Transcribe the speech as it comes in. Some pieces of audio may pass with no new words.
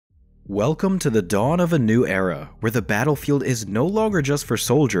Welcome to the dawn of a new era, where the battlefield is no longer just for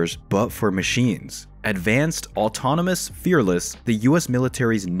soldiers, but for machines. Advanced, autonomous, fearless, the US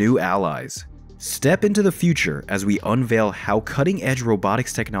military's new allies. Step into the future as we unveil how cutting-edge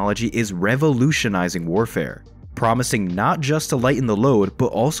robotics technology is revolutionizing warfare, promising not just to lighten the load, but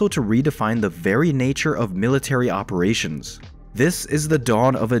also to redefine the very nature of military operations. This is the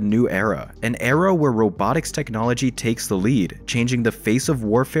dawn of a new era, an era where robotics technology takes the lead, changing the face of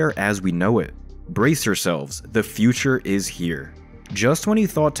warfare as we know it. Brace yourselves, the future is here. Just when you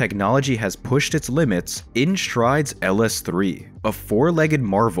thought technology has pushed its limits, in strides LS-3, a four-legged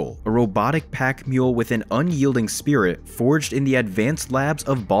marvel, a robotic pack mule with an unyielding spirit forged in the advanced labs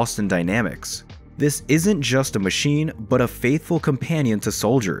of Boston Dynamics. This isn't just a machine, but a faithful companion to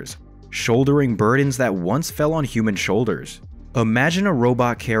soldiers, shouldering burdens that once fell on human shoulders. Imagine a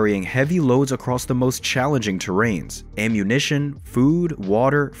robot carrying heavy loads across the most challenging terrains, ammunition, food,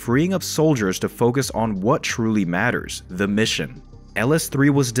 water, freeing up soldiers to focus on what truly matters, the mission.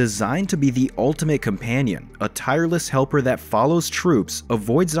 LS-3 was designed to be the ultimate companion, a tireless helper that follows troops,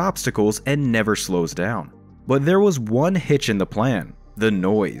 avoids obstacles, and never slows down. But there was one hitch in the plan: the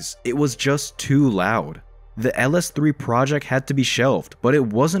noise. It was just too loud. The LS-3 project had to be shelved, but it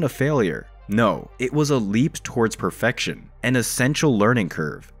wasn't a failure. No, it was a leap towards perfection, an essential learning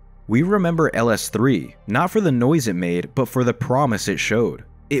curve. We remember LS-3, not for the noise it made, but for the promise it showed.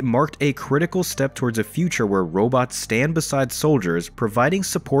 It marked a critical step towards a future where robots stand beside soldiers, providing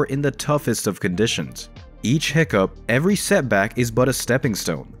support in the toughest of conditions. Each hiccup, every setback is but a stepping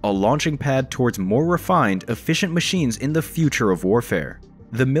stone, a launching pad towards more refined, efficient machines in the future of warfare.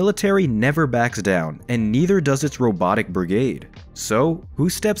 The military never backs down, and neither does its robotic brigade. So, who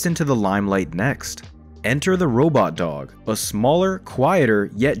steps into the limelight next? Enter the Robot Dog, a smaller,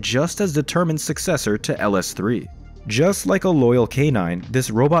 quieter, yet just as determined successor to LS-3. Just like a loyal canine,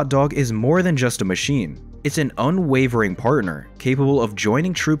 this robot dog is more than just a machine. It's an unwavering partner, capable of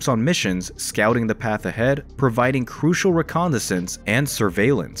joining troops on missions, scouting the path ahead, providing crucial reconnaissance and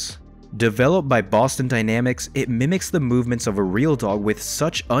surveillance. Developed by Boston Dynamics, it mimics the movements of a real dog with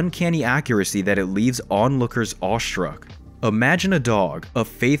such uncanny accuracy that it leaves onlookers awestruck. Imagine a dog, a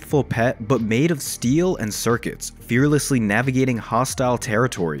faithful pet but made of steel and circuits, fearlessly navigating hostile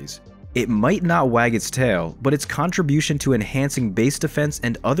territories. It might not wag its tail, but its contribution to enhancing base defense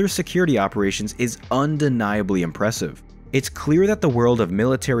and other security operations is undeniably impressive. It's clear that the world of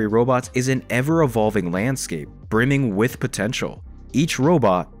military robots is an ever-evolving landscape, brimming with potential. Each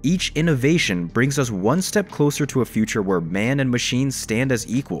robot, each innovation brings us one step closer to a future where man and machine stand as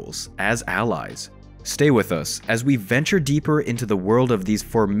equals, as allies. Stay with us as we venture deeper into the world of these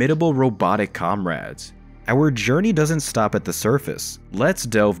formidable robotic comrades. Our journey doesn't stop at the surface. Let's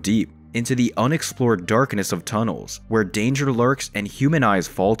delve deep into the unexplored darkness of tunnels, where danger lurks and human eyes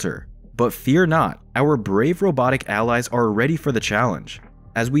falter. But fear not, our brave robotic allies are ready for the challenge.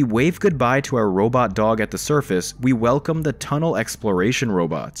 As we wave goodbye to our robot dog at the surface, we welcome the tunnel exploration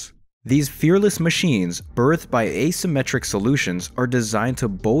robots. These fearless machines, birthed by asymmetric solutions, are designed to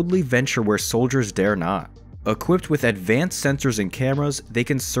boldly venture where soldiers dare not. Equipped with advanced sensors and cameras, they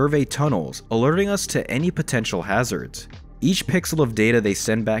can survey tunnels, alerting us to any potential hazards. Each pixel of data they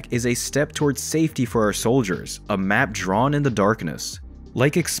send back is a step towards safety for our soldiers, a map drawn in the darkness.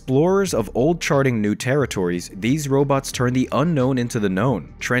 Like explorers of old charting new territories, these robots turn the unknown into the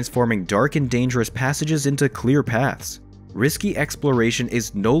known, transforming dark and dangerous passages into clear paths. Risky exploration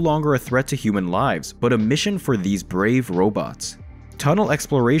is no longer a threat to human lives, but a mission for these brave robots. Tunnel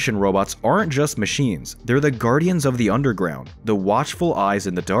exploration robots aren't just machines, they're the guardians of the underground, the watchful eyes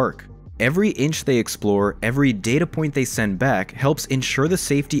in the dark. Every inch they explore, every data point they send back helps ensure the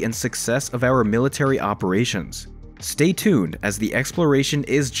safety and success of our military operations. Stay tuned as the exploration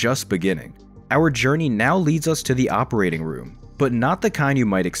is just beginning. Our journey now leads us to the operating room, but not the kind you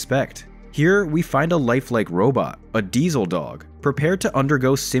might expect. Here we find a lifelike robot, a diesel dog, prepared to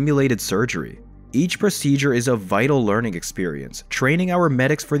undergo simulated surgery. Each procedure is a vital learning experience, training our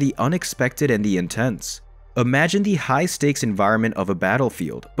medics for the unexpected and the intense. Imagine the high-stakes environment of a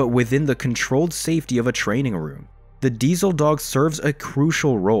battlefield, but within the controlled safety of a training room. The diesel dog serves a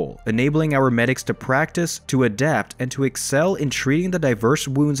crucial role, enabling our medics to practice, to adapt, and to excel in treating the diverse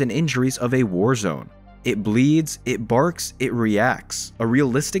wounds and injuries of a war zone. It bleeds, it barks, it reacts, a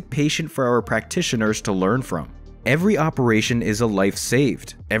realistic patient for our practitioners to learn from. Every operation is a life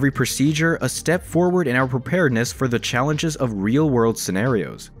saved, every procedure a step forward in our preparedness for the challenges of real-world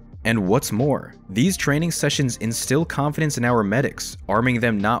scenarios. And what's more, these training sessions instill confidence in our medics, arming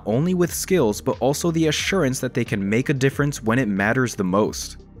them not only with skills but also the assurance that they can make a difference when it matters the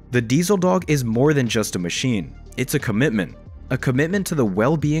most. The diesel dog is more than just a machine, it's a commitment. a commitment to the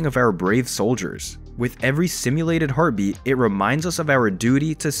well-being of our brave soldiers. With every simulated heartbeat, it reminds us of our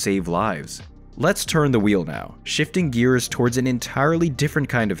duty to save lives. Let's turn the wheel now, shifting gears towards an entirely different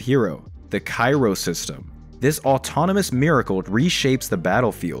kind of hero, the Cairo system. This autonomous miracle reshapes the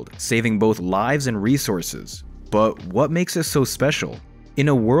battlefield, saving both lives and resources. But what makes it so special? In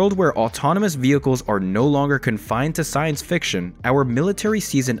a world where autonomous vehicles are no longer confined to science fiction, our military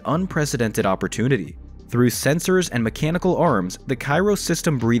sees an unprecedented opportunity. Through sensors and mechanical arms, the Cairo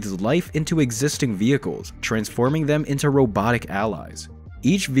system breathes life into existing vehicles, transforming them into robotic allies.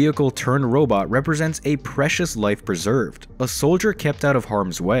 Each vehicle turned robot represents a precious life preserved, a soldier kept out of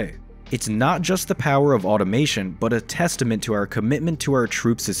harm's way. It's not just the power of automation, but a testament to our commitment to our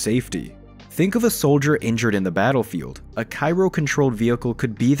troops' safety. Think of a soldier injured in the battlefield. A Cairo-controlled vehicle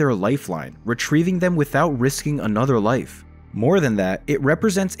could be their lifeline, retrieving them without risking another life. More than that, it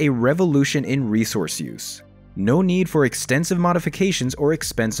represents a revolution in resource use. No need for extensive modifications or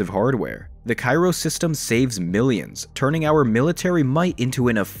expensive hardware. The Cairo system saves millions, turning our military might into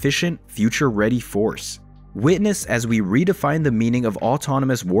an efficient, future-ready force. Witness as we redefine the meaning of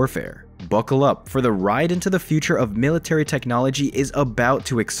autonomous warfare. Buckle up, for the ride into the future of military technology is about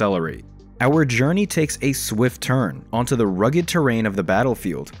to accelerate. Our journey takes a swift turn onto the rugged terrain of the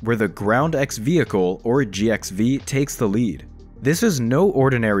battlefield, where the Ground X vehicle, or GXV, takes the lead. This is no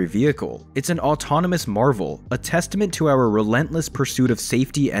ordinary vehicle, it's an autonomous marvel, a testament to our relentless pursuit of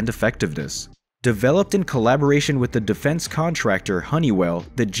safety and effectiveness. Developed in collaboration with the defense contractor Honeywell,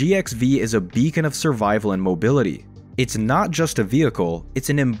 the GXV is a beacon of survival and mobility. It's not just a vehicle,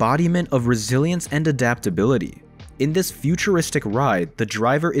 it's an embodiment of resilience and adaptability. In this futuristic ride, the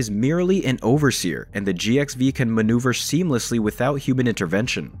driver is merely an overseer, and the GXV can maneuver seamlessly without human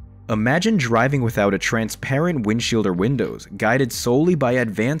intervention. Imagine driving without a transparent windshield or windows, guided solely by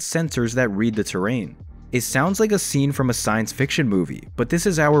advanced sensors that read the terrain. It sounds like a scene from a science fiction movie, but this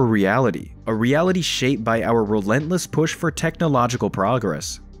is our reality, a reality shaped by our relentless push for technological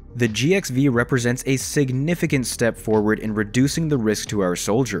progress. The GXV represents a significant step forward in reducing the risk to our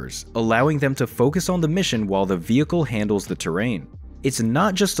soldiers, allowing them to focus on the mission while the vehicle handles the terrain. It's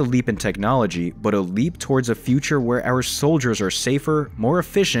not just a leap in technology, but a leap towards a future where our soldiers are safer, more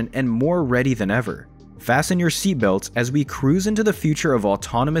efficient, and more ready than ever. Fasten your seatbelts as we cruise into the future of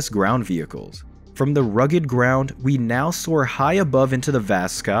autonomous ground vehicles. From the rugged ground, we now soar high above into the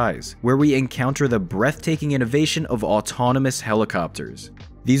vast skies, where we encounter the breathtaking innovation of autonomous helicopters.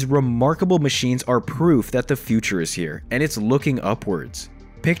 These remarkable machines are proof that the future is here, and it's looking upwards.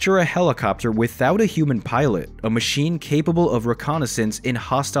 Picture a helicopter without a human pilot, a machine capable of reconnaissance in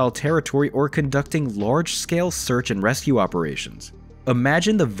hostile territory or conducting large-scale search and rescue operations.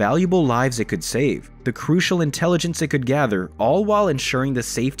 Imagine the valuable lives it could save, the crucial intelligence it could gather, all while ensuring the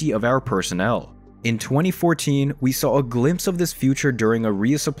safety of our personnel. In 2014, we saw a glimpse of this future during a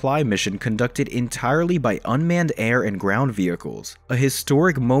resupply mission conducted entirely by unmanned air and ground vehicles, a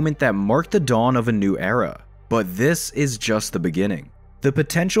historic moment that marked the dawn of a new era. But this is just the beginning. The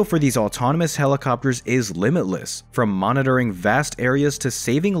potential for these autonomous helicopters is limitless, from monitoring vast areas to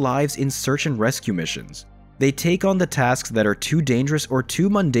saving lives in search and rescue missions. They take on the tasks that are too dangerous or too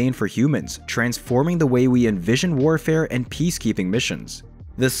mundane for humans, transforming the way we envision warfare and peacekeeping missions.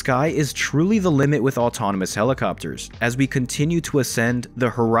 The sky is truly the limit with autonomous helicopters. As we continue to ascend, the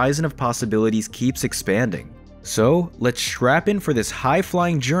horizon of possibilities keeps expanding. So, let's strap in for this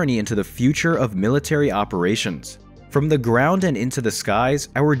high-flying journey into the future of military operations. From the ground and into the skies,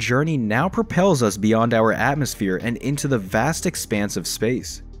 our journey now propels us beyond our atmosphere and into the vast expanse of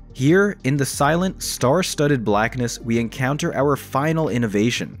space. Here, in the silent, star-studded blackness, we encounter our final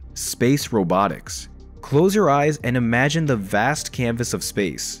innovation, space robotics. Close your eyes and imagine the vast canvas of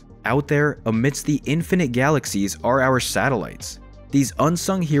space. Out there, amidst the infinite galaxies, are our satellites. These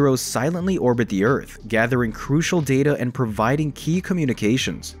unsung heroes silently orbit the Earth, gathering crucial data and providing key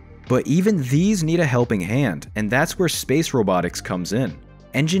communications. But even these need a helping hand, and that's where space robotics comes in.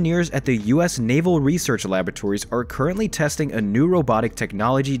 Engineers at the US Naval Research Laboratories are currently testing a new robotic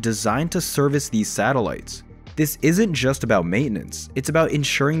technology designed to service these satellites. This isn't just about maintenance, it's about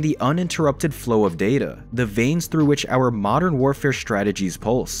ensuring the uninterrupted flow of data, the veins through which our modern warfare strategies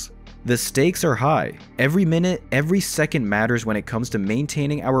pulse. The stakes are high. Every minute, every second matters when it comes to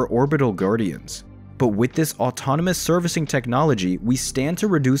maintaining our orbital guardians. But with this autonomous servicing technology, we stand to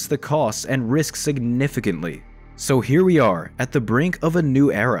reduce the costs and risks significantly. So here we are, at the brink of a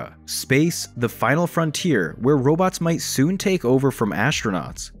new era, space, the final frontier, where robots might soon take over from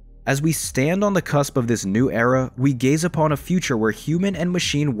astronauts. As we stand on the cusp of this new era, we gaze upon a future where human and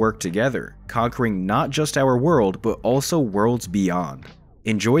machine work together, conquering not just our world, but also worlds beyond.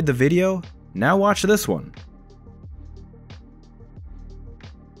 Enjoyed the video? Now watch this one.